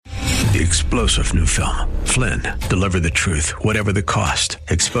The explosive new film, Flynn, deliver the truth, whatever the cost,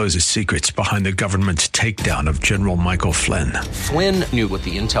 exposes secrets behind the government's takedown of General Michael Flynn. Flynn knew what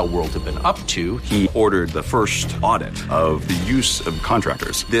the intel world had been up to. He ordered the first audit of the use of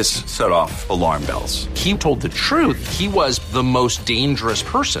contractors. This set off alarm bells. He told the truth. He was the most dangerous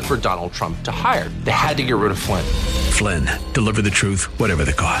person for Donald Trump to hire. They had to get rid of Flynn. Flynn, deliver the truth, whatever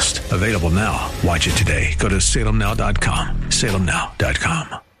the cost. Available now. Watch it today. Go to salemnow.com.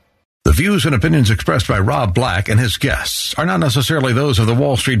 salemnow.com. The views and opinions expressed by Rob Black and his guests are not necessarily those of the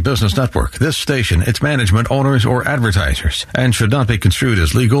Wall Street Business Network, this station, its management, owners, or advertisers, and should not be construed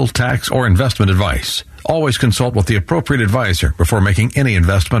as legal, tax, or investment advice. Always consult with the appropriate advisor before making any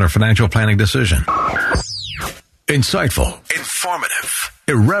investment or financial planning decision. Insightful, informative,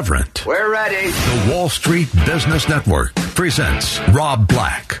 irreverent. We're ready. The Wall Street Business Network presents Rob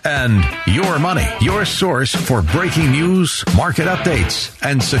Black and Your Money, your source for breaking news, market updates,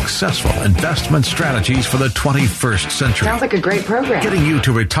 and successful investment strategies for the 21st century. Sounds like a great program. Getting you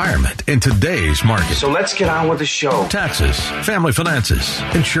to retirement in today's market. So let's get on with the show. Taxes, family finances,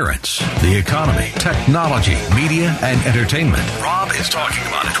 insurance, the economy, technology, media, and entertainment. Rob is talking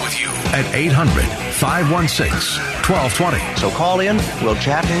about it with you at 800-516-1220. So call in, we'll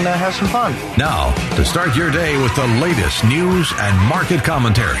chat and have some fun. Now, to start your day with the latest news and market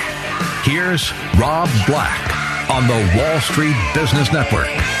commentary, here's Rob Black on the Wall Street Business Network.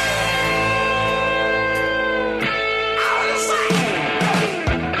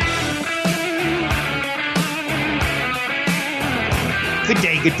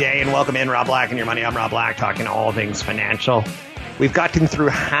 Good day, and welcome in, Rob Black and Your Money. I'm Rob Black, talking all things financial. We've gotten through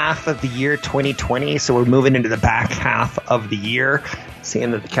half of the year 2020, so we're moving into the back half of the year,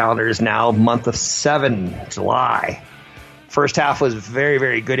 seeing that the calendar is now month of 7, July. First half was very,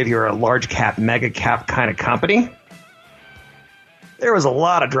 very good if you were a large cap, mega cap kind of company. There was a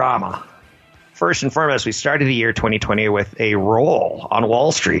lot of drama. First and foremost, we started the year 2020 with a roll on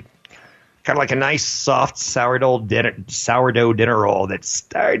Wall Street. Kind of like a nice, soft sourdough dinner roll that's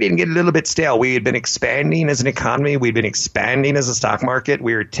starting to get a little bit stale. We had been expanding as an economy. We'd been expanding as a stock market.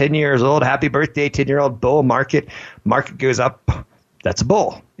 We were 10 years old. Happy birthday, 10-year-old bull market. Market goes up. That's a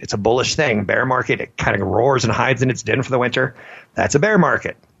bull. It's a bullish thing. Bear market, it kind of roars and hides in its den for the winter. That's a bear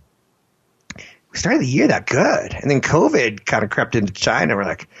market. We started the year that good. And then COVID kind of crept into China. We're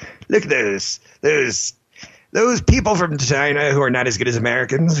like, look at those people from China who are not as good as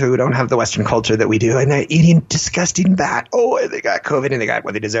Americans, who don't have the Western culture that we do, and they're eating disgusting bat. Oh, they got COVID and they got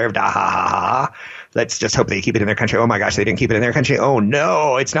what they deserved. Ah, ha, ha, ha. Let's just hope they keep it in their country. Oh, my gosh, they didn't keep it in their country. Oh,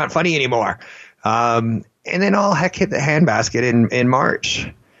 no, it's not funny anymore. And then all heck hit the handbasket in March.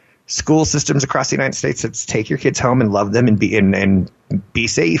 School systems across the United States, let's take your kids home and love them and be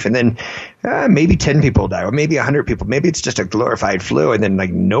safe. And then maybe 10 people die, or maybe 100 people. Maybe it's just a glorified flu. And then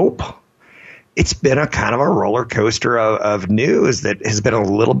nope. It's been a kind of a roller coaster of news that has been a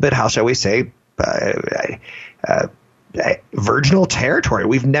little bit, how shall we say, virginal territory.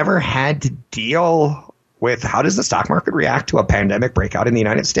 We've never had to deal with how does the stock market react to a pandemic breakout in the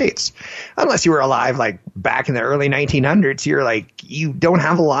United States. Unless you were alive back in the early 1900s, you don't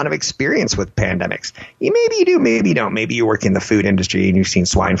have a lot of experience with pandemics. Maybe you do, maybe you don't. Maybe you work in the food industry and you've seen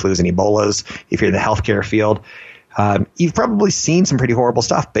swine flus and Ebolas. If you're in the healthcare field, you've probably seen some pretty horrible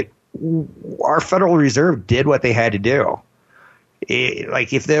stuff, but our Federal Reserve did what they had to do.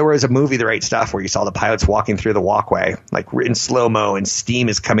 If there was a movie, The Right Stuff, where you saw the pilots walking through the walkway, in slow-mo, and steam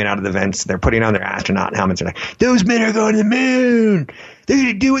is coming out of the vents, they're putting on their astronaut helmets, and those men are going to the moon. They're going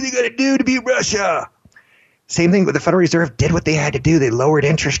to do what they got to do to beat Russia. Same thing with the Federal Reserve did what they had to do. They lowered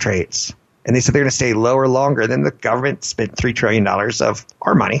interest rates, and they said they're going to stay lower longer. Then the government spent $3 trillion of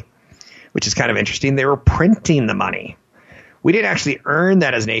our money, which is kind of interesting. They were printing the money. We didn't actually earn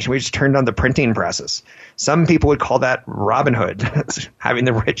that as a nation. We just turned on the printing presses. Some people would call that Robin Hood, having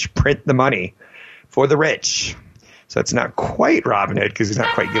the rich print the money for the rich. So it's not quite Robin Hood because he's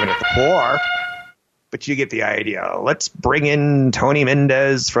not quite giving it the poor. But you get the idea. Let's bring in Tony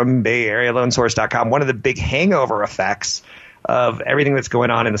Mendez from BayAreaLoanSource.com. One of the big hangover effects of everything that's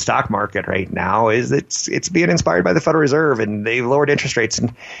going on in the stock market right now is it's being inspired by the Federal Reserve, and they've lowered interest rates.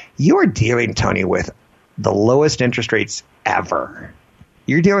 And you are dealing, Tony, with the lowest interest rates ever.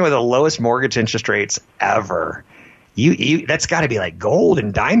 You're dealing with the lowest mortgage interest rates ever. You that's got to be like gold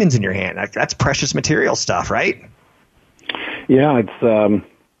and diamonds in your hand. That's precious material stuff, right? Yeah,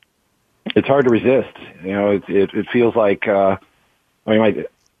 it's hard to resist. It feels like I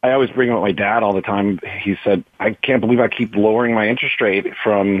always bring up my dad all the time. He said, I can't believe I keep lowering my interest rate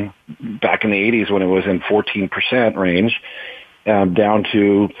from back in the 80s when it was in 14% range down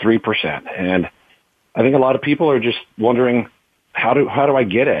to 3%. And I think a lot of people are just wondering, how do I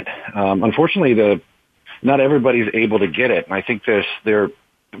get it? Unfortunately, not everybody's able to get it. And I think they're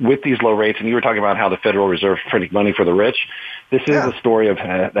with these low rates, and you were talking about how the Federal Reserve is printing money for the rich. This is a story of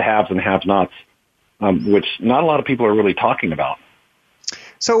the haves and have-nots, which not a lot of people are really talking about.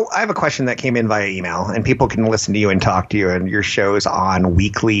 So I have a question that came in via email, and people can listen to you and talk to you, and your show's on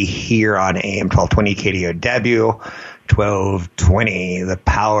weekly here on AM 1220 KDOW, 1220, the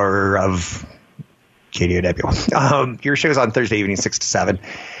power of KDOW. Your show's on Thursday evening, 6 to 7.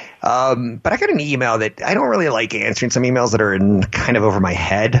 But I got an email that I don't really like answering some emails that are kind of over my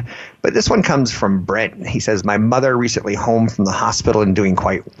head. But this one comes from Brent. He says, my mother recently home from the hospital and doing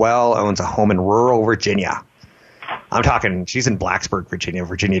quite well, owns a home in rural Virginia. I'm talking, she's in Blacksburg,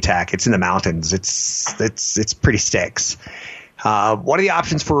 Virginia Tech. It's in the mountains. It's pretty sticks. One of the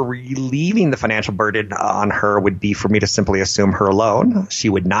options for relieving the financial burden on her would be for me to simply assume her loan. She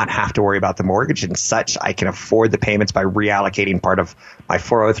would not have to worry about the mortgage and such. I can afford the payments by reallocating part of my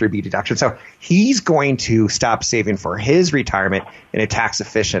 403B deduction. So he's going to stop saving for his retirement in a tax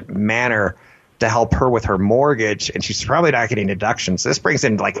efficient manner to help her with her mortgage. And she's probably not getting deductions. So this brings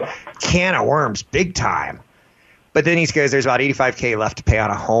in like can of worms big time. But then he goes, there's about $85,000 left to pay on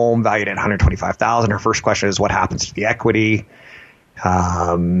a home valued at $125,000. Her first question is, what happens to the equity?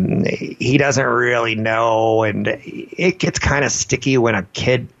 He doesn't really know, and it gets kind of sticky when a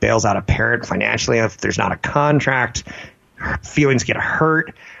kid bails out a parent financially. If there's not a contract, feelings get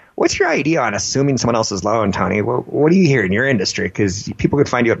hurt. What's your idea on assuming someone else's loan, Tony? What do you hear in your industry? Because people can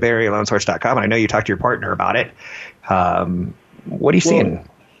find you at BayAreaLoanSource.com, and I know you talked to your partner about it. What are you seeing?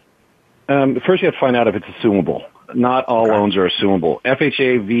 First, you have to find out if it's assumable. Not all loans are assumable.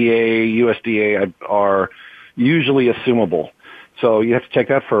 FHA, VA, USDA are usually assumable. So you have to check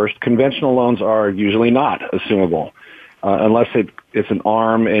that first. Conventional loans are usually not assumable unless it's an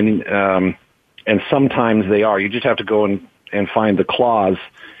ARM, and sometimes they are. You just have to go and find the clause,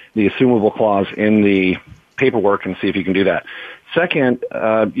 the assumable clause in the paperwork, and see if you can do that. Second,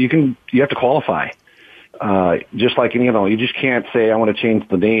 you have to qualify. Just like any other loan, you just can't say I want to change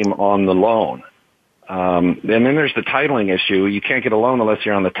the name on the loan. And then there's the titling issue. You can't get a loan unless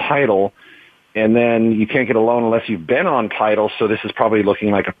you're on the title. And then you can't get a loan unless you've been on title, so this is probably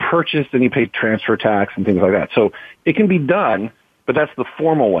looking like a purchase, then you pay transfer tax and things like that. So it can be done, but that's the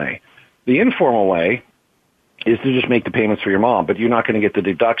formal way. The informal way is to just make the payments for your mom, but you're not going to get the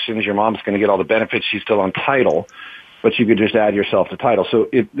deductions. Your mom's going to get all the benefits. She's still on title, but you could just add yourself to title. So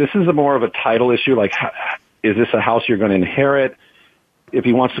this is more of a title issue, like is this a house you're going to inherit? If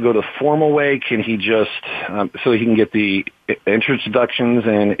he wants to go the formal way, can he just, so he can get the interest deductions,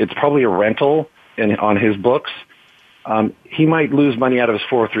 and it's probably a rental on his books. He might lose money out of his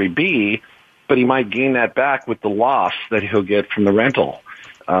 403B, but he might gain that back with the loss that he'll get from the rental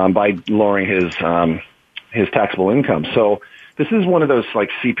by lowering his taxable income. So this is one of those like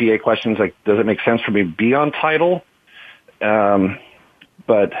CPA questions, like, does it make sense for me to be on title?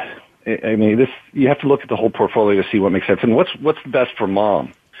 But I mean, you have to look at the whole portfolio to see what makes sense. And what's the best for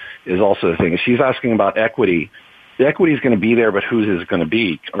mom is also the thing. She's asking about equity. The equity is going to be there, but whose is it going to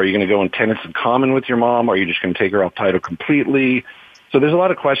be? Are you going to go in tenants in common with your mom? Or are you just going to take her off title completely? So there's a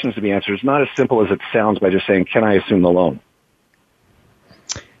lot of questions to be answered. It's not as simple as it sounds by just saying, can I assume the loan?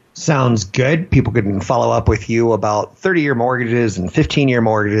 Sounds good. People can follow up with you about 30-year mortgages and 15-year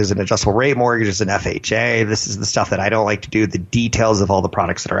mortgages and adjustable rate mortgages and FHA. This is the stuff that I don't like to do, the details of all the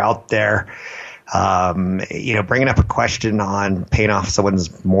products that are out there. Bringing up a question on paying off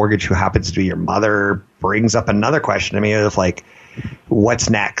someone's mortgage who happens to be your mother brings up another question to me of like, what's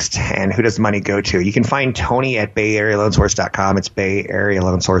next and who does the money go to? You can find Tony at BayAreaLoanSource.com. It's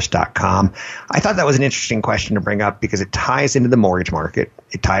BayAreaLoanSource.com. I thought that was an interesting question to bring up because it ties into the mortgage market.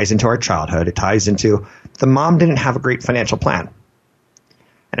 It ties into our childhood. It ties into the mom didn't have a great financial plan.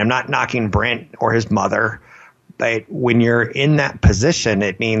 And I'm not knocking Brent or his mother, but when you're in that position,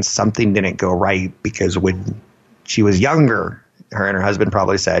 it means something didn't go right because when she was younger, her and her husband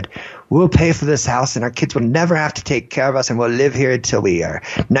probably said, we'll pay for this house and our kids will never have to take care of us and we'll live here until we are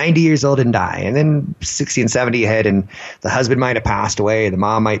 90 years old and die. And then 60 and 70 ahead and the husband might have passed away. The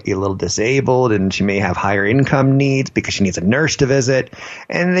mom might be a little disabled and she may have higher income needs because she needs a nurse to visit.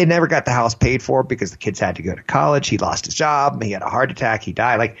 And they never got the house paid for because the kids had to go to college. He lost his job. He had a heart attack. He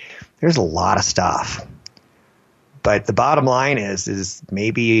died. Like, there's a lot of stuff. But the bottom line is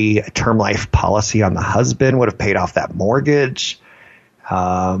maybe a term life policy on the husband would have paid off that mortgage.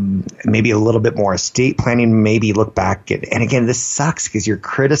 Maybe a little bit more estate planning, maybe look back at, and again, this sucks because you're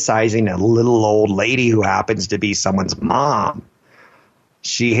criticizing a little old lady who happens to be someone's mom.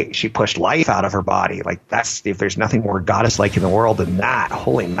 She pushed life out of her body. Like that's, if there's nothing more goddess-like in the world than that,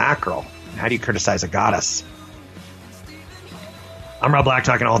 holy mackerel. How do you criticize a goddess? I'm Rob Black,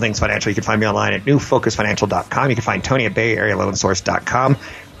 talking all things financial. You can find me online at newfocusfinancial.com. You can find Tony at BayAreaLoanSource.com.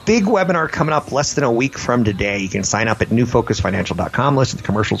 Big webinar coming up less than a week from today. You can sign up at newfocusfinancial.com. Listen to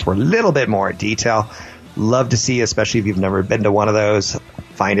commercials for a little bit more detail. Love to see you, especially if you've never been to one of those.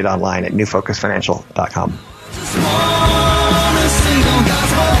 Find it online at newfocusfinancial.com.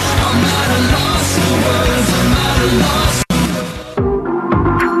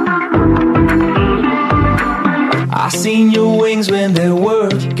 I seen your wings when they're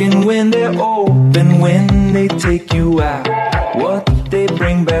working, when they're open, when they take you out, what they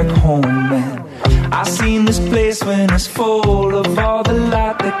bring back home, man. I seen this place when it's full of all the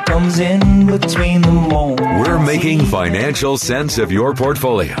light that comes in between the moments. We're making financial sense of your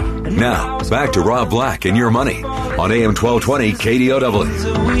portfolio. Now, back to Rob Black and Your Money on AM 1220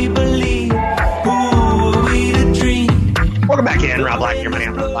 KDOW. We believe, who are we to dream? Welcome back in, Rob Black, Your Money.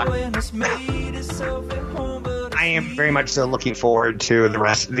 I'm Rob Black. I am very much so looking forward to the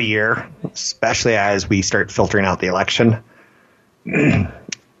rest of the year, especially as we start filtering out the election.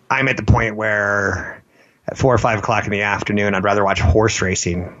 I'm at the point where at 4 or 5 o'clock in the afternoon, I'd rather watch horse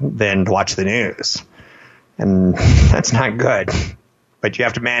racing than to watch the news. And that's not good. But you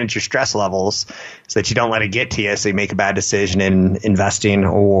have to manage your stress levels so that you don't let it get to you, so you make a bad decision in investing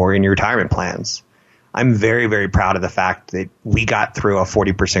or in your retirement plans. I'm very, very proud of the fact that we got through a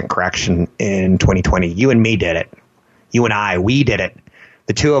 40% correction in 2020. You and me did it. You and I, we did it.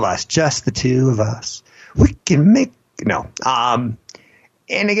 The two of us, just the two of us. We can make, no. And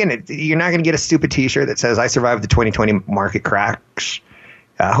again, you're not going to get a stupid t-shirt that says, I survived the 2020 market crash.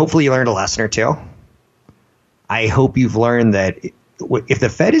 Hopefully you learned a lesson or two. I hope you've learned that if the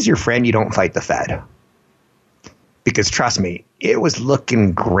Fed is your friend, you don't fight the Fed. Because trust me, it was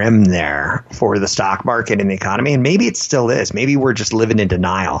looking grim there for the stock market and the economy, and maybe it still is. Maybe we're just living in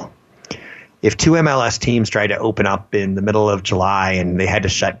denial. If 2 MLS teams tried to open up in the middle of July and they had to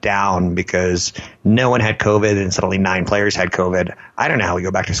shut down because no one had COVID and suddenly 9 players had COVID, I don't know how we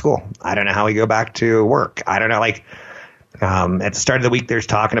go back to school. I don't know how we go back to work. I don't know, at the start of the week, there's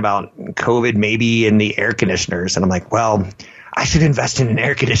talking about COVID maybe in the air conditioners. And I'm like, well, I should invest in an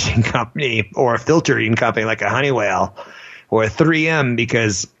air conditioning company or a filtering company like a Honeywell or a 3M,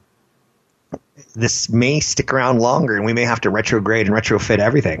 because this may stick around longer and we may have to retrograde and retrofit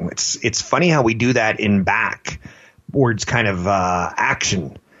everything. It's funny how we do that in backwards kind of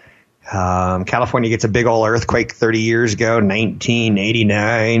action. California gets a big old earthquake 30 years ago,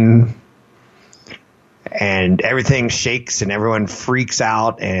 1989. And everything shakes and everyone freaks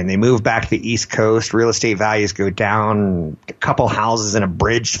out and they move back to the East Coast. Real estate values go down. A couple houses and a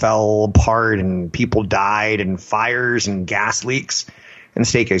bridge fell apart and people died and fires and gas leaks. And the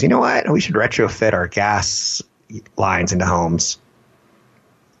state goes, you know what? We should retrofit our gas lines into homes.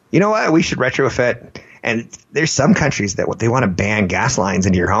 You know what? We should retrofit. And there's some countries that they want to ban gas lines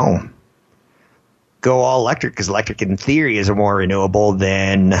into your home. Go all electric, because electric in theory is more renewable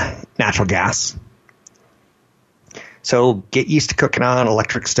than natural gas. So get used to cooking on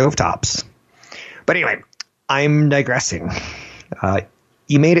electric stovetops. But anyway, I'm digressing.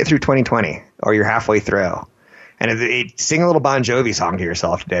 You made it through 2020, or you're halfway through. And sing a little Bon Jovi song to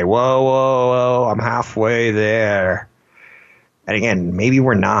yourself today. Whoa, whoa, whoa, I'm halfway there. And again, maybe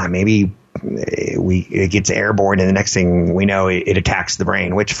we're not. Maybe it gets airborne, and the next thing we know, it attacks the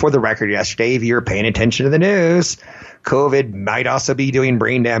brain, which, for the record, yesterday, if you're paying attention to the news, COVID might also be doing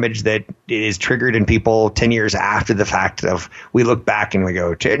brain damage that is triggered in people 10 years after the fact of, we look back and we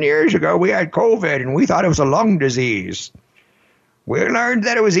go, 10 years ago we had COVID and we thought it was a lung disease. We learned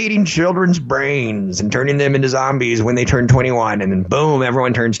that it was eating children's brains and turning them into zombies when they turn 21. And then boom,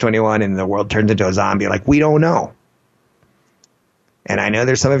 everyone turns 21 and the world turns into a zombie. Like, we don't know. And I know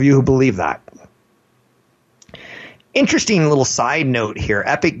there's some of you who believe that. Interesting little side note here.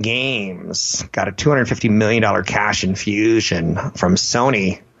 Epic Games got a $250 million cash infusion from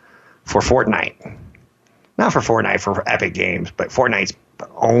Sony for Fortnite. Not for Fortnite, for Epic Games, but Fortnite's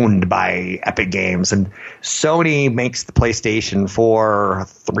owned by Epic Games. And Sony makes the PlayStation 4,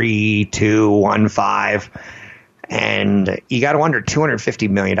 3, 2, 1, 5. And you got to wonder, $250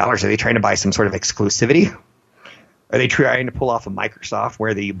 million, are they trying to buy some sort of exclusivity? Are they trying to pull off a Microsoft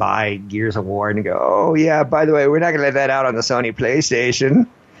where they buy Gears of War and go, oh, yeah, by the way, we're not going to let that out on the Sony PlayStation.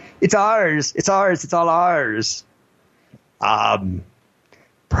 It's ours. It's ours. It's all ours.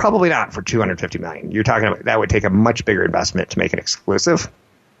 Probably not for $250 million. You're talking about that would take a much bigger investment to make it exclusive.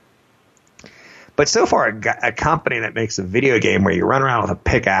 But so far, a company that makes a video game where you run around with a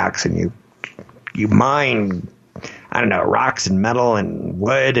pickaxe and you mine, I don't know, rocks and metal and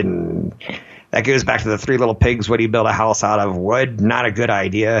wood, and that goes back to the Three Little Pigs. What do you build a house out of? Wood, not a good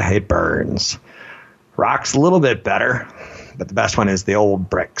idea. It burns. Rock's a little bit better. but the best one is the old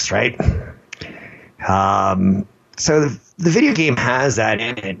bricks, right? So the video game has that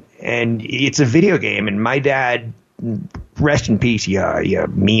in it, and it's a video game. And my dad, rest in peace, you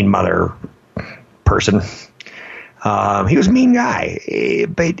mean mother person. He was a mean guy,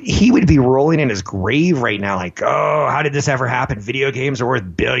 but he would be rolling in his grave right now like, oh, how did this ever happen? Video games are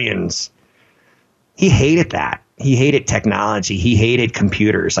worth billions. He hated that. He hated technology. He hated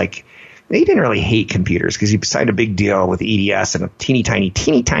computers. Like, he didn't really hate computers because he signed a big deal with EDS and a teeny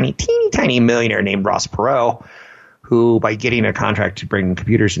tiny millionaire named Ross Perot, who, by getting a contract to bring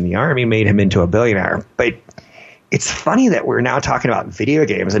computers in the Army, made him into a billionaire. But it's funny that we're now talking about video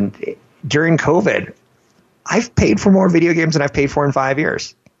games. And during COVID, I've paid for more video games than I've paid for in 5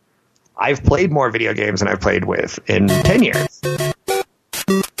 years. I've played more video games than I've played with in 10 years.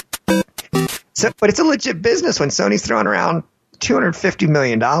 So, but it's a legit business when Sony's throwing around $250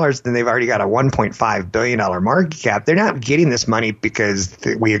 million, then they've already got a $1.5 billion market cap. They're not getting this money because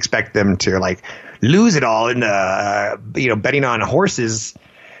we expect them to like lose it all in betting on horses.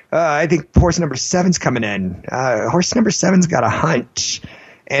 I think horse number 7's coming in. Horse number 7's got a hunch,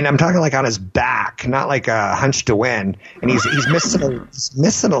 and I'm talking like on his back, not like a hunch to win. And he's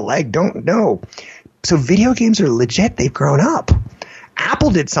missing a leg. Don't know. So video games are legit. They've grown up.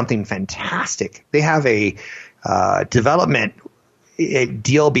 Apple did something fantastic. They have a development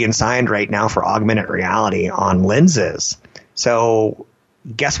deal being signed right now for augmented reality on lenses. So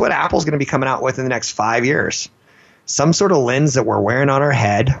guess what Apple's going to be coming out with in the next 5 years? Some sort of lens that we're wearing on our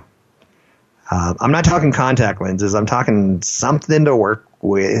head. I'm not talking contact lenses. I'm talking something to work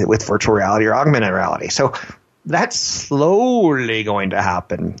with virtual reality or augmented reality. So that's slowly going to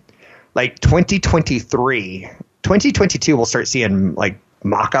happen. Like 2023, 2022, we'll start seeing like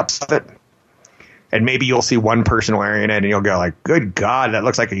mock-ups of it. And maybe you'll see one person wearing it and you'll go like, good God, that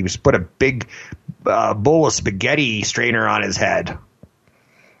looks like he just put a big bowl of spaghetti strainer on his head.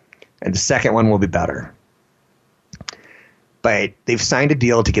 And the second one will be better. But they've signed a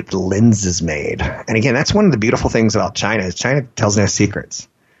deal to get the lenses made. And again, that's one of the beautiful things about China is China tells no secrets.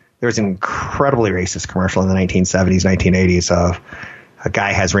 There was an incredibly racist commercial in the 1970s, 1980s of a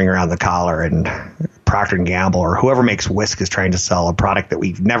guy has ring around the collar and Procter & Gamble or whoever makes whisk is trying to sell a product that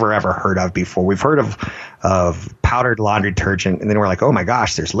we've never ever heard of before. We've heard of powdered laundry detergent, and then we're like, oh my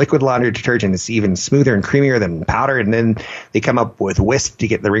gosh, there's liquid laundry detergent. It's even smoother and creamier than powder. And then they come up with whisk to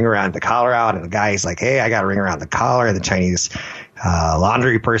get the ring around the collar out, and the guy's like, hey, I got a ring around the collar. And the Chinese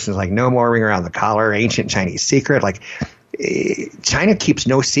laundry person is like, no more ring around the collar, ancient Chinese secret. Like, China keeps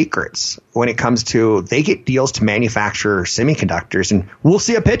no secrets when it comes to they get deals to manufacture semiconductors, and we'll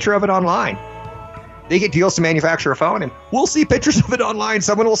see a picture of it online. They get deals to manufacture a phone, and we'll see pictures of it online.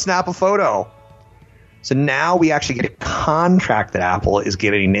 Someone will snap a photo. So now we actually get a contract that Apple is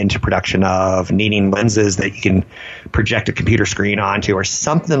getting into production of, needing lenses that you can project a computer screen onto or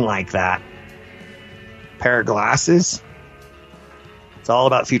something like that. Pair of glasses. It's all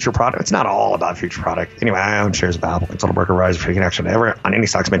about future product. It's not all about future product. Anyway, I own shares of Apple. It's on broker rise free connection ever on any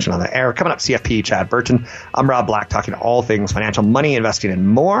stocks mentioned on the air. Coming up, CFP Chad Burton. I'm Rob Black, talking all things financial, money, investing, and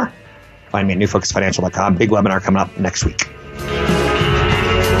more. Find me at newfocusfinancial.com. Big webinar coming up next week.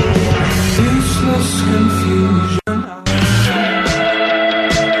 Useless confusion.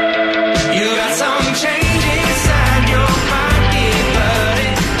 You got some change inside your pocket, but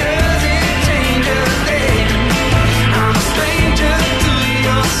it doesn't change a thing. I'm a stranger to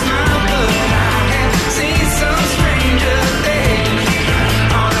your smile, but I have seen some stranger things.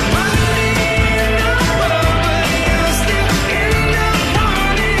 On a Monday in the world, but you still end up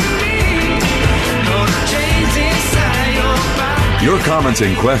wanting me. No change inside your pocket. Your comments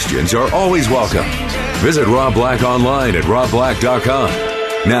and questions are always welcome. Visit Rob Black online at robblack.com.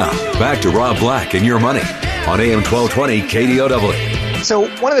 Now, back to Rob Black and Your Money on AM 1220 KDOW. So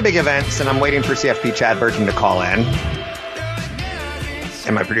one of the big events, and I'm waiting for CFP Chad Burton to call in,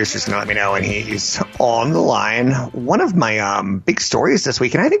 and my producer's going to let me know when he's on the line. One of my big stories this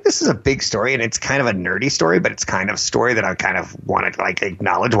week, and I think this is a big story, and it's kind of a nerdy story, but it's kind of a story that I kind of want to like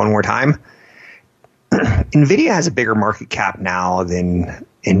acknowledge one more time. NVIDIA has a bigger market cap now than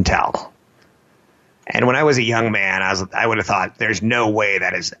Intel. And when I was a young man, I would have thought there's no way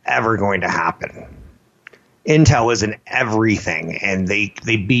that is ever going to happen. Intel was in everything, and they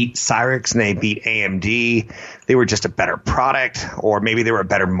beat Cyrix and they beat AMD. They were just a better product, or maybe they were a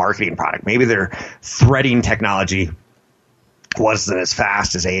better marketing product. Maybe their threading technology wasn't as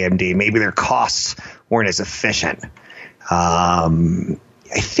fast as AMD. Maybe their costs weren't as efficient.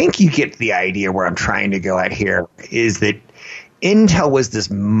 I think you get the idea where I'm trying to go at here is that Intel was this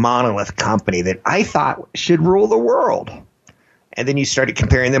monolith company that I thought should rule the world. And then you started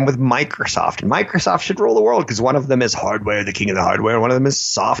comparing them with Microsoft. And Microsoft should rule the world because one of them is hardware, the king of the hardware, and one of them is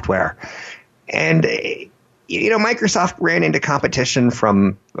software. And, Microsoft ran into competition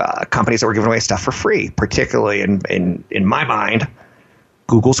from companies that were giving away stuff for free, particularly in my mind,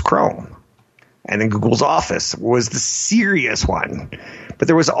 Google's Chrome. And then Google's Office was the serious one. But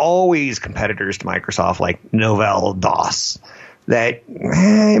there was always competitors to Microsoft like Novell DOS that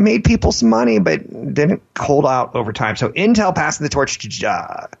made people some money but didn't hold out over time. So Intel passing the torch to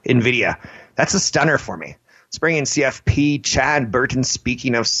NVIDIA. That's a stunner for me. Let's bring in CFP Chad Burton.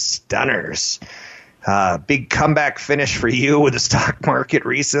 Speaking of stunners, big comeback finish for you with the stock market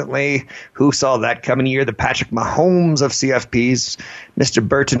recently. Who saw that coming here? The Patrick Mahomes of CFPs. Mr.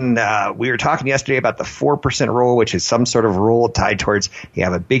 Burton, we were talking yesterday about the 4% rule, which is some sort of rule tied towards you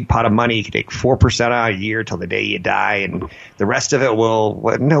have a big pot of money. You can take 4% out a year till the day you die, and the rest of it will.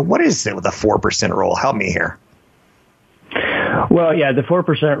 What is it with the 4% rule? Help me here. Well, yeah, the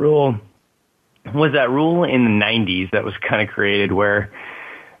 4% rule was that rule in the 90s that was kind of created where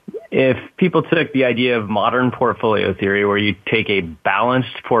if people took the idea of modern portfolio theory where you take a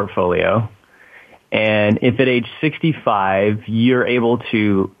balanced portfolio and if at age 65 you're able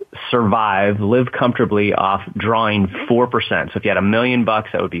to survive, live comfortably off drawing 4%. So if you had $1 million,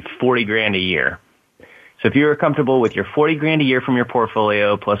 that would be $40,000 a year. So if you were comfortable with your $40,000 a year from your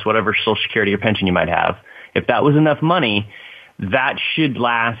portfolio plus whatever Social Security or pension you might have, if that was enough money, that should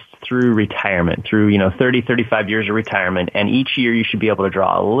last through retirement, through 30, 35 years of retirement, and each year you should be able to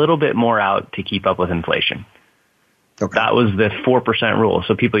draw a little bit more out to keep up with inflation. Okay. That was the 4% rule.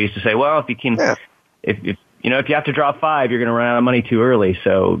 So people used to say, well, if you can, if you have to draw 5, you're going to run out of money too early,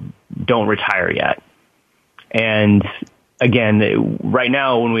 so don't retire yet. And again, right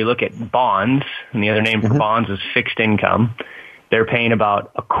now when we look at bonds, and the other name for bonds is fixed income, they're paying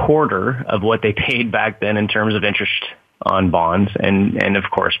about a quarter of what they paid back then in terms of interest on bonds. And of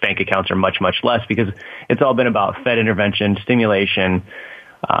course, bank accounts are much, much less because it's all been about Fed intervention, stimulation,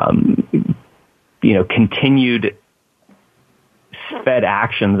 continued Fed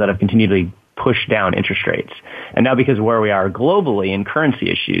actions that have continually pushed down interest rates. And now because of where we are globally in currency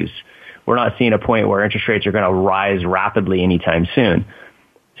issues, we're not seeing a point where interest rates are going to rise rapidly anytime soon.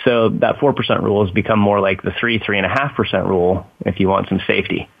 So that 4% rule has become more like the 3.5% rule if you want some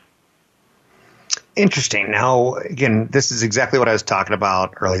safety. Interesting. Now, again, this is exactly what I was talking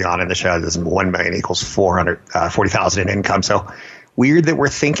about early on in the show. This is 1 million equals 440,000 in income. So weird that we're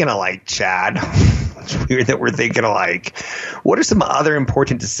thinking alike, Chad. It's weird that we're thinking alike. What are some other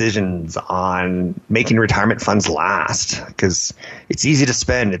important decisions on making retirement funds last? Because it's easy to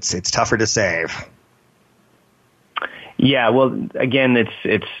spend. It's tougher to save. Yeah, well, again,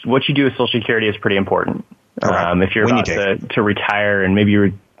 it's what you do with Social Security is pretty important. Okay. If you're about to retire and maybe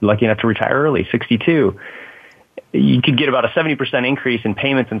you're lucky enough to retire early, 62, you could get about a 70% increase in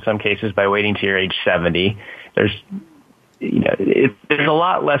payments in some cases by waiting to your age 70. There's a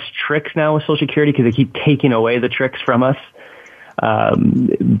lot less tricks now with Social Security because they keep taking away the tricks from us.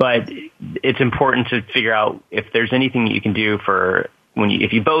 But it's important to figure out if there's anything that you can do for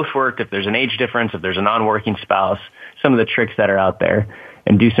if you both worked, if there's an age difference, if there's a non-working spouse, some of the tricks that are out there,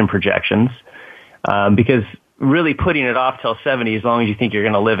 and do some projections. Because really putting it off till 70, as long as you think you're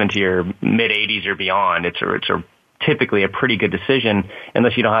going to live into your mid-80s or beyond, it's typically a pretty good decision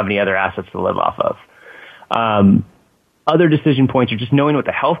unless you don't have any other assets to live off of. Other decision points are just knowing what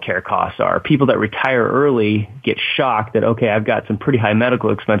the healthcare costs are. People that retire early get shocked that, okay, I've got some pretty high medical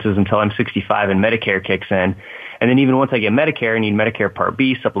expenses until I'm 65 and Medicare kicks in. And then even once I get Medicare, I need Medicare Part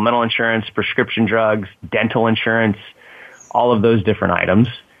B, supplemental insurance, prescription drugs, dental insurance, all of those different items.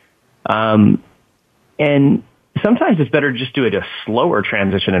 And sometimes it's better to just do a slower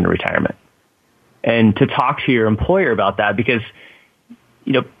transition into retirement and to talk to your employer about that because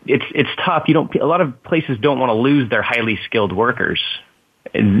it's tough. A lot of places don't want to lose their highly skilled workers.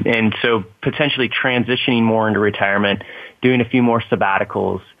 And so potentially transitioning more into retirement, doing a few more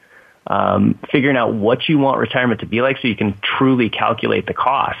sabbaticals, figuring out what you want retirement to be like so you can truly calculate the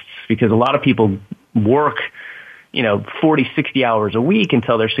costs because a lot of people work 40, 60 hours a week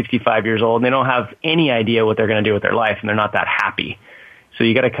until they're 65 years old and they don't have any idea what they're going to do with their life and they're not that happy. So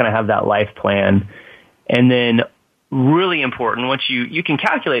you got to kind of have that life plan. And then really important, once you can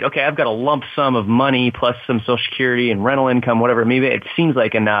calculate, okay, I've got a lump sum of money plus some Social Security and rental income, whatever, maybe it seems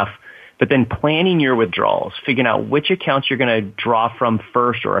like enough, but then planning your withdrawals, figuring out which accounts you're going to draw from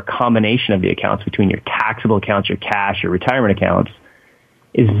first or a combination of the accounts between your taxable accounts, your cash, your retirement accounts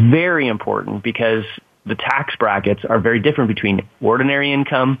is very important because the tax brackets are very different between ordinary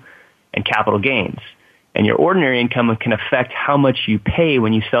income and capital gains. And your ordinary income can affect how much you pay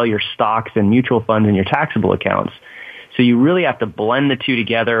when you sell your stocks and mutual funds and your taxable accounts. So So you really have to blend the two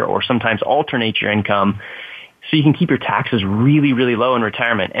together or sometimes alternate your income so you can keep your taxes really, really low in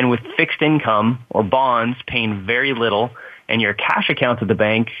retirement. And with fixed income or bonds paying very little and your cash accounts at the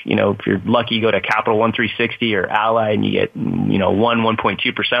bank, if you're lucky, you go to Capital One 360 or Ally and you get,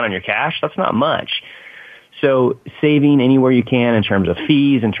 1.2% on your cash. That's not much. So saving anywhere you can in terms of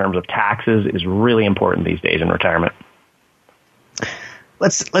fees, in terms of taxes is really important these days in retirement.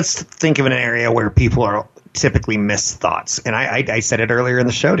 Let's think of an area where people are typically miss thoughts. And I said it earlier in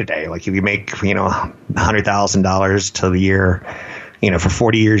the show today. Like if you make, $100,000 to the year, for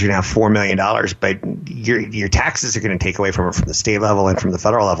 40 years, you're going to have $4 million, but your taxes are going to take away from it from the state level and from the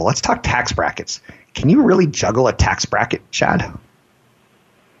federal level. Let's talk tax brackets. Can you really juggle a tax bracket, Chad?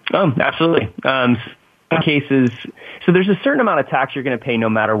 Oh, absolutely. Some cases, so there's a certain amount of tax you're going to pay no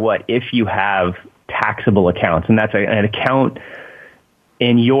matter what if you have taxable accounts. And that's an account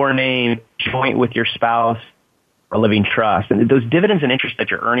in your name, joint with your spouse, a living trust. And those dividends and interest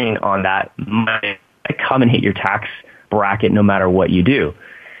that you're earning on that might come and hit your tax bracket no matter what you do.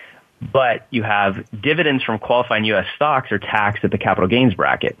 But you have dividends from qualifying U.S. stocks are taxed at the capital gains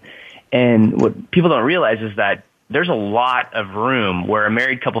bracket. And what people don't realize is that there's a lot of room where a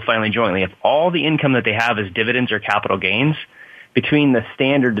married couple filing jointly, if all the income that they have is dividends or capital gains, between the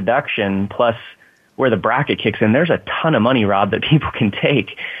standard deduction plus where the bracket kicks in, there's a ton of money, Rob, that people can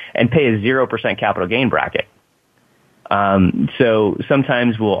take and pay a 0% capital gain bracket. So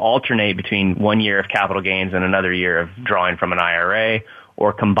sometimes we'll alternate between 1 year of capital gains and another year of drawing from an IRA,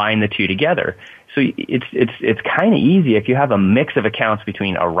 or combine the two together. So it's kind of easy if you have a mix of accounts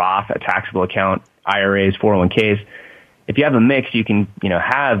between a Roth, a taxable account, IRAs, 401ks. If you have a mix, you can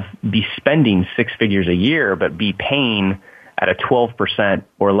be spending six figures a year, but be paying at a 12%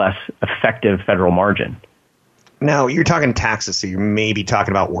 or less effective federal margin. Now, you're talking taxes, so you may be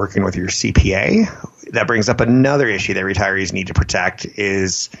talking about working with your CPA. That brings up another issue that retirees need to protect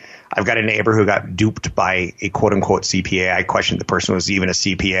is I've got a neighbor who got duped by a quote-unquote CPA. I questioned the person was even a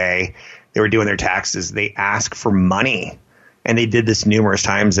CPA. They were doing their taxes. They asked for money, and they did this numerous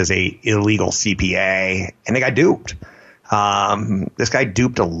times as a illegal CPA, and they got duped. This guy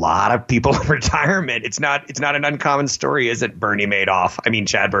duped a lot of people in retirement. It's not an uncommon story, is it, Bernie Madoff? I mean,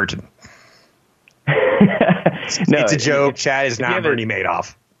 Chad Burton. No, it's a joke. Chad is not Bernie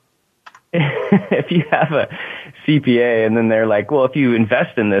Madoff. If you have a CPA and then they're like, well, if you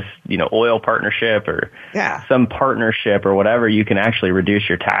invest in this, oil partnership or some partnership or whatever, you can actually reduce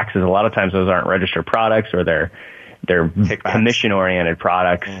your taxes. A lot of times those aren't registered products or they're commission oriented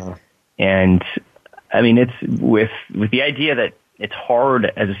products. Yeah. And I mean, it's with the idea that it's hard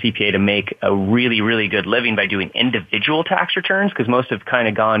as a CPA to make a really, really good living by doing individual tax returns, because most have kind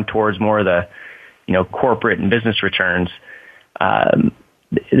of gone towards more of the, corporate and business returns.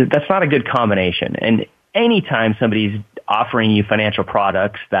 That's not a good combination. And anytime somebody's offering you financial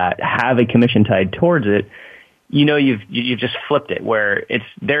products that have a commission tied towards it, you've just flipped it, where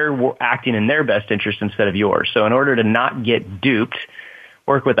they're acting in their best interest instead of yours. So in order to not get duped,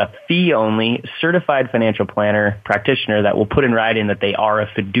 work with a fee-only certified financial planner practitioner that will put in writing that they are a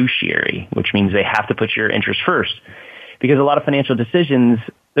fiduciary, which means they have to put your interest first. Because a lot of financial decisions,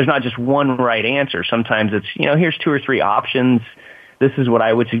 there's not just one right answer. Sometimes it's, here's two or three options. This is what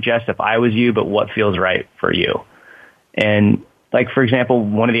I would suggest if I was you, but what feels right for you? And like, for example,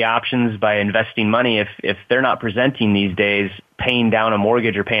 one of the options by investing money, if they're not presenting these days, paying down a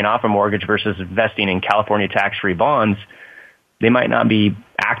mortgage or paying off a mortgage versus investing in California tax-free bonds, they might not be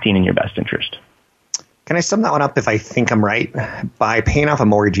acting in your best interest. Can I sum that one up if I think I'm right? By paying off a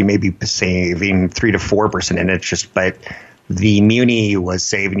mortgage, you may be saving 3 to 4% in interest, but the muni was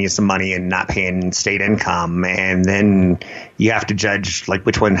saving you some money and not paying state income. And then you have to judge like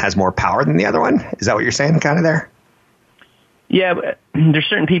which one has more power than the other one. Is that what you're saying kind of there? Yeah, there's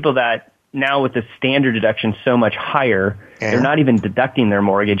certain people that now with the standard deduction so much higher, they're not even deducting their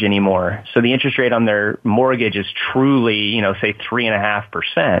mortgage anymore. So the interest rate on their mortgage is truly, say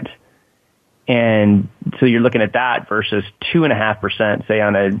 3.5%. And so you're looking at that versus 2.5%, say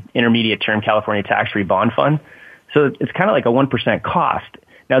on an intermediate term California tax-free bond fund. So it's kind of like a 1% cost.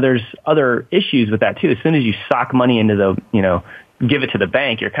 Now there's other issues with that too. As soon as you sock money into the, give it to the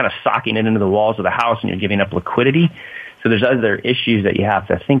bank, you're kind of socking it into the walls of the house and you're giving up liquidity. So there's other issues that you have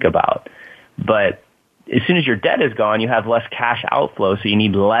to think about. But as soon as your debt is gone, you have less cash outflow, so you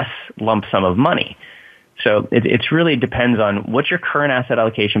need less lump sum of money. So it really depends on what's your current asset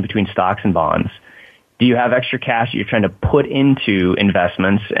allocation between stocks and bonds. Do you have extra cash that you're trying to put into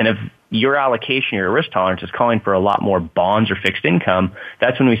investments? And if your allocation, your risk tolerance is calling for a lot more bonds or fixed income,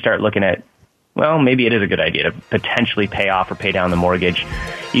 that's when we start looking at well, maybe it is a good idea to potentially pay off or pay down the mortgage.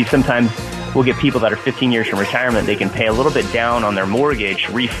 You sometimes will get people that are 15 years from retirement. They can pay a little bit down on their mortgage,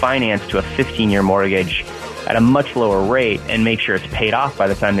 refinance to a 15-year mortgage at a much lower rate, and make sure it's paid off by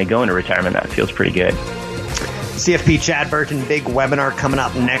the time they go into retirement. That feels pretty good. CFP Chad Burton, big webinar coming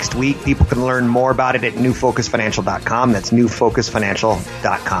up next week. People can learn more about it at newfocusfinancial.com. That's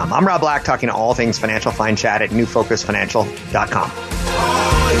newfocusfinancial.com. I'm Rob Black, talking all things financial. Find Chad at newfocusfinancial.com.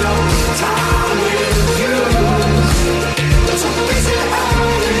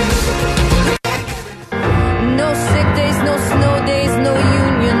 No sick days, no snow days, no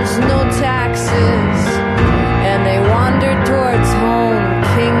unions, no taxes. And they wander towards home,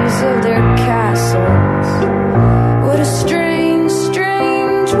 kings of their castles. What a strange,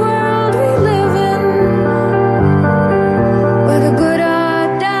 strange world we live in, where the good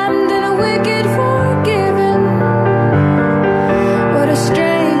are damned and the wicked forgiven. What a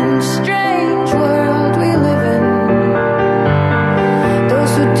strange, strange world we live in.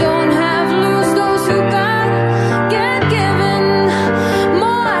 Those who don't have lose, those who got get given.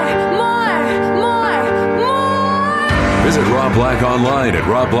 More. Visit Rob Black online at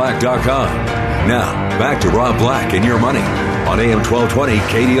robblack.com. Now, back to Rob Black and Your Money on AM 1220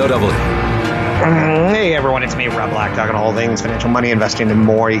 KDOW. Hey everyone, it's me, Rob Black, talking all things financial, money, investing, and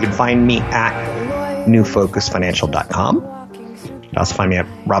more. You can find me at newfocusfinancial.com. You can also find me at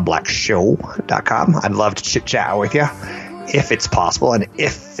robblackshow.com. I'd love to chit-chat with you if it's possible and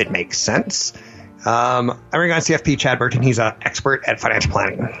if it makes sense. I bring on CFP Chad Burton. He's an expert at financial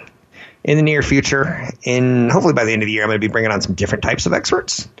planning. In the near future, hopefully by the end of the year, I'm going to be bringing on some different types of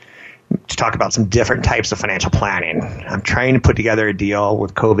experts to talk about some different types of financial planning. I'm trying to put together a deal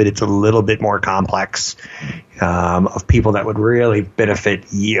with COVID. It's a little bit more complex, of people that would really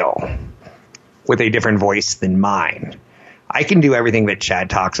benefit you with a different voice than mine. I can do everything that Chad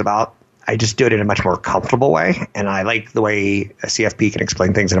talks about. I just do it in a much more comfortable way, and I like the way a CFP can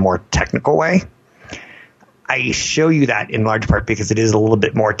explain things in a more technical way. I show you that in large part because it is a little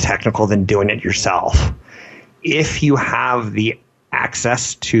bit more technical than doing it yourself. If you have the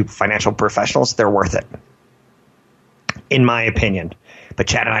access to financial professionals, they're worth it, in my opinion. But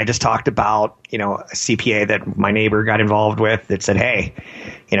Chad and I just talked about, a CPA that my neighbor got involved with that said, hey,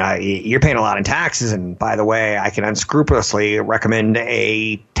 you're paying a lot in taxes. And by the way, I can unscrupulously recommend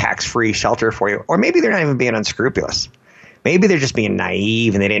a tax-free shelter for you. Or maybe they're not even being unscrupulous. Maybe they're just being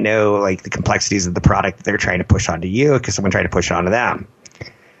naive and they didn't know the complexities of the product that they're trying to push onto you because someone tried to push it onto them.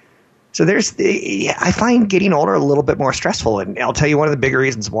 So I find getting older a little bit more stressful, and I'll tell you one of the bigger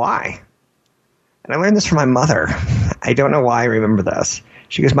reasons why. And I learned this from my mother. I don't know why I remember this.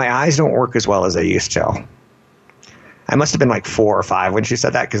 She goes, my eyes don't work as well as they used to. I must have been like 4 or 5 when she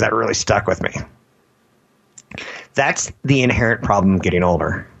said that, because that really stuck with me. That's the inherent problem getting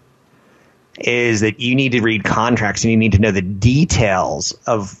older, is that you need to read contracts and you need to know the details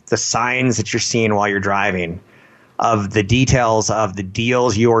of the signs that you're seeing while you're driving, of the details of the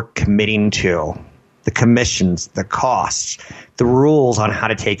deals you're committing to, the commissions, the costs, the rules on how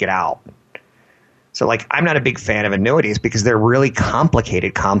to take it out. So I'm not a big fan of annuities because they're really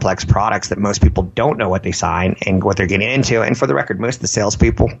complicated, complex products that most people don't know what they sign and what they're getting into. And for the record, most of the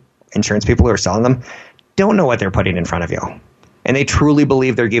salespeople, insurance people who are selling them, don't know what they're putting in front of you. And they truly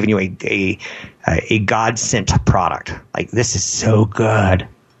believe they're giving you a God-sent product. This is so good.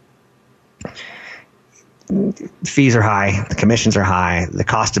 Fees are high, the commissions are high, the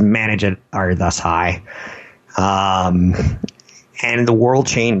cost to manage it are thus high. And the world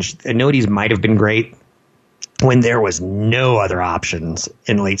changed. Annuities might have been great when there was no other options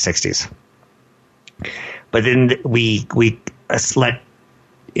in the late 60s. But then we let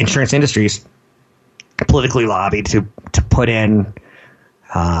insurance industries politically lobby to put in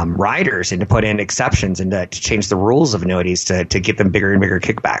riders and to put in exceptions and to change the rules of annuities to get them bigger and bigger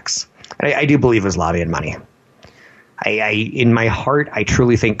kickbacks. And I do believe it was lobbying money. In my heart, I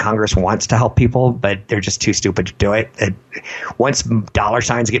truly think Congress wants to help people, but they're just too stupid to do it. Once dollar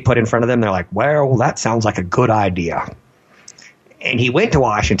signs get put in front of them, they're like, well, that sounds like a good idea. And he went to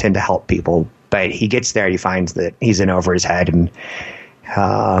Washington to help people, but he gets there and he finds that he's in over his head, and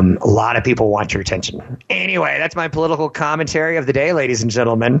a lot of people want your attention. Anyway, that's my political commentary of the day, ladies and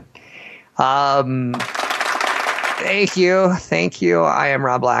gentlemen. Thank you. I am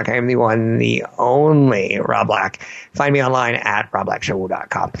Rob Black. I am the one, the only Rob Black. Find me online at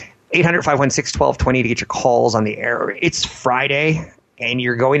robblackshow.com. 800-516-1220 to get your calls on the air. It's Friday, and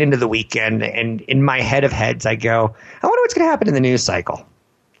you're going into the weekend, and in my head of heads, I go, I wonder what's going to happen in the news cycle.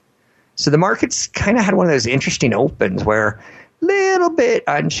 So the market's kind of had one of those interesting opens where little bit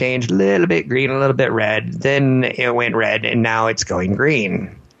unchanged, little bit green, a little bit red. Then it went red, and now it's going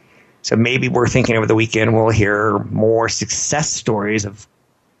green. So maybe we're thinking over the weekend we'll hear more success stories of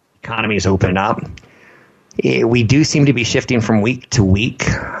economies opening up. We do seem to be shifting from week to week,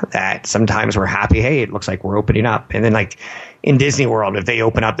 that sometimes we're happy, hey, it looks like we're opening up. And then like in Disney World, if they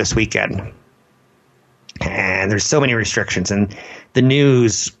open up this weekend and there's so many restrictions and the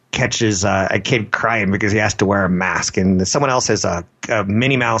news catches a kid crying because he has to wear a mask, and someone else has a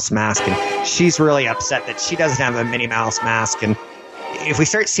Minnie Mouse mask and she's really upset that she doesn't have a Minnie Mouse mask. And if we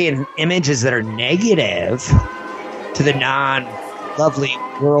start seeing images that are negative to the non-lovely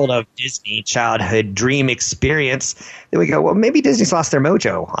world of Disney childhood dream experience, then we go, well, maybe Disney's lost their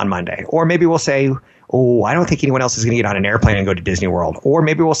mojo on Monday. Or maybe we'll say, oh, I don't think anyone else is going to get on an airplane and go to Disney World. Or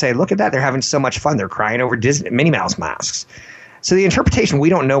maybe we'll say, look at that, they're having so much fun. They're crying over Minnie Mouse masks. So the interpretation, we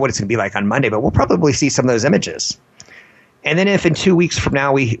don't know what it's going to be like on Monday, but we'll probably see some of those images. And then if in 2 weeks from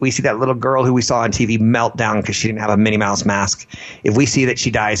now we see that little girl who we saw on TV melt down because she didn't have a Minnie Mouse mask, if we see that she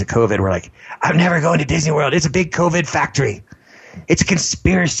dies of COVID, we're like, I'm never going to Disney World. It's a big COVID factory. It's a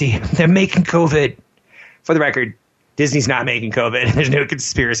conspiracy. They're making COVID. For the record, Disney's not making COVID. There's no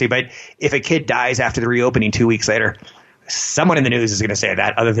conspiracy. But if a kid dies after the reopening 2 weeks later, someone in the news is going to say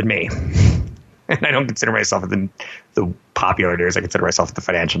that other than me. And I don't consider myself the popular news. I consider myself the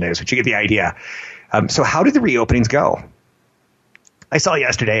financial news, but you get the idea. So how did the reopenings go? I saw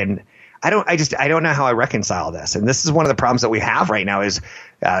yesterday, and I don't know how I reconcile this. And this is one of the problems that we have right now is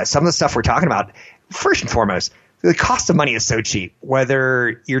some of the stuff we're talking about. First and foremost, the cost of money is so cheap.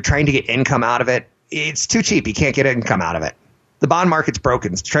 Whether you're trying to get income out of it, it's too cheap. You can't get income out of it. The bond market's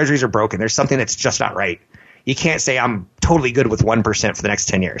broken. Treasuries are broken. There's something that's just not right. You can't say I'm totally good with 1% for the next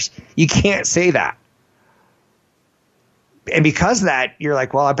 10 years. You can't say that. And because of that, you're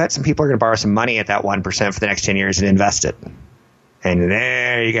like, well, I bet some people are going to borrow some money at that 1% for the next 10 years and invest it. And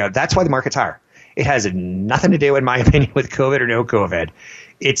there you go. That's why the market's higher. It has nothing to do, in my opinion, with COVID or no COVID.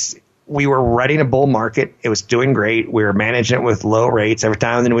 We were running a bull market. It was doing great. We were managing it with low rates. Every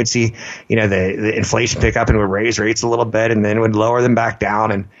time then we'd see, the inflation pick up and we'd raise rates a little bit and then we'd lower them back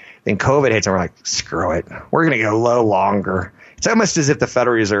down. And then COVID hits and we're like, screw it. We're going to go low longer. It's almost as if the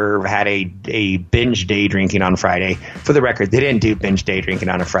Federal Reserve had a binge day drinking on Friday. For the record, they didn't do binge day drinking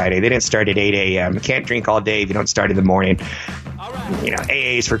on a Friday. They didn't start at 8 a.m. You can't drink all day if you don't start in the morning.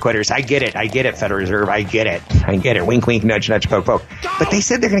 AA's for quitters. I get it, Federal Reserve. I get it. Wink, wink, nudge, nudge, poke, poke. But they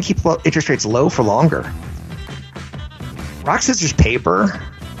said they're going to keep interest rates low for longer. Rock, scissors, paper.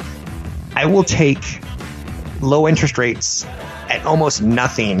 I will take low interest rates at almost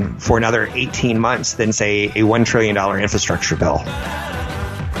nothing for another 18 months than, say, a $1 trillion infrastructure bill.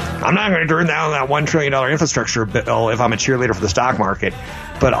 I'm not going to turn down that $1 trillion infrastructure bill if I'm a cheerleader for the stock market,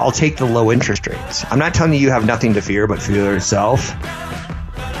 but I'll take the low interest rates. I'm not telling you have nothing to fear but fear yourself.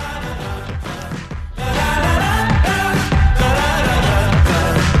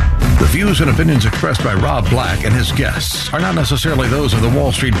 The views and opinions expressed by Rob Black and his guests are not necessarily those of the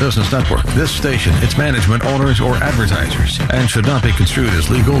Wall Street Business Network, this station, its management, owners, or advertisers, and should not be construed as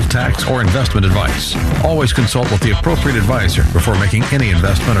legal, tax, or investment advice. Always consult with the appropriate advisor before making any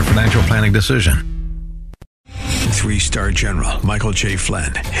investment or financial planning decision. 3-star General Michael J.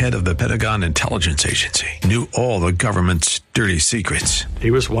 Flynn, head of the Pentagon Intelligence Agency, knew all the government's dirty secrets. He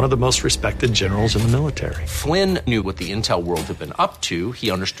was one of the most respected generals in the military. Flynn knew what the intel world had been up to.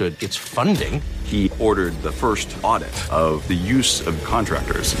 He understood its funding. He ordered the first audit of the use of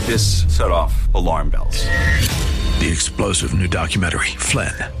contractors. This set off alarm bells. The explosive new documentary,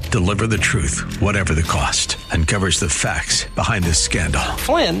 Flynn, Deliver the Truth, Whatever the Cost, uncovers the facts behind this scandal.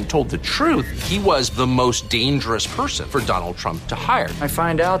 Flynn told the truth. He was the most dangerous person for Donald Trump to hire. I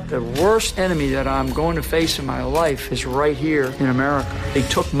find out the worst enemy that I'm going to face in my life is right here in America. They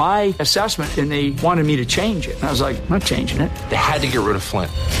took my assessment and they wanted me to change it. And I was like, I'm not changing it. They had to get rid of Flynn.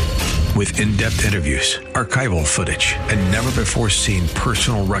 With in-depth interviews, archival footage, and never-before-seen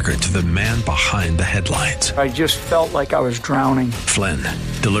personal records of the man behind the headlines. I just felt like I was drowning. Flynn,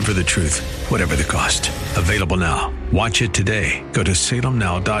 Deliver the Truth, Whatever the Cost. Available now. Watch it today. Go to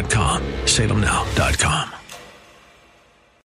salemnow.com. salemnow.com.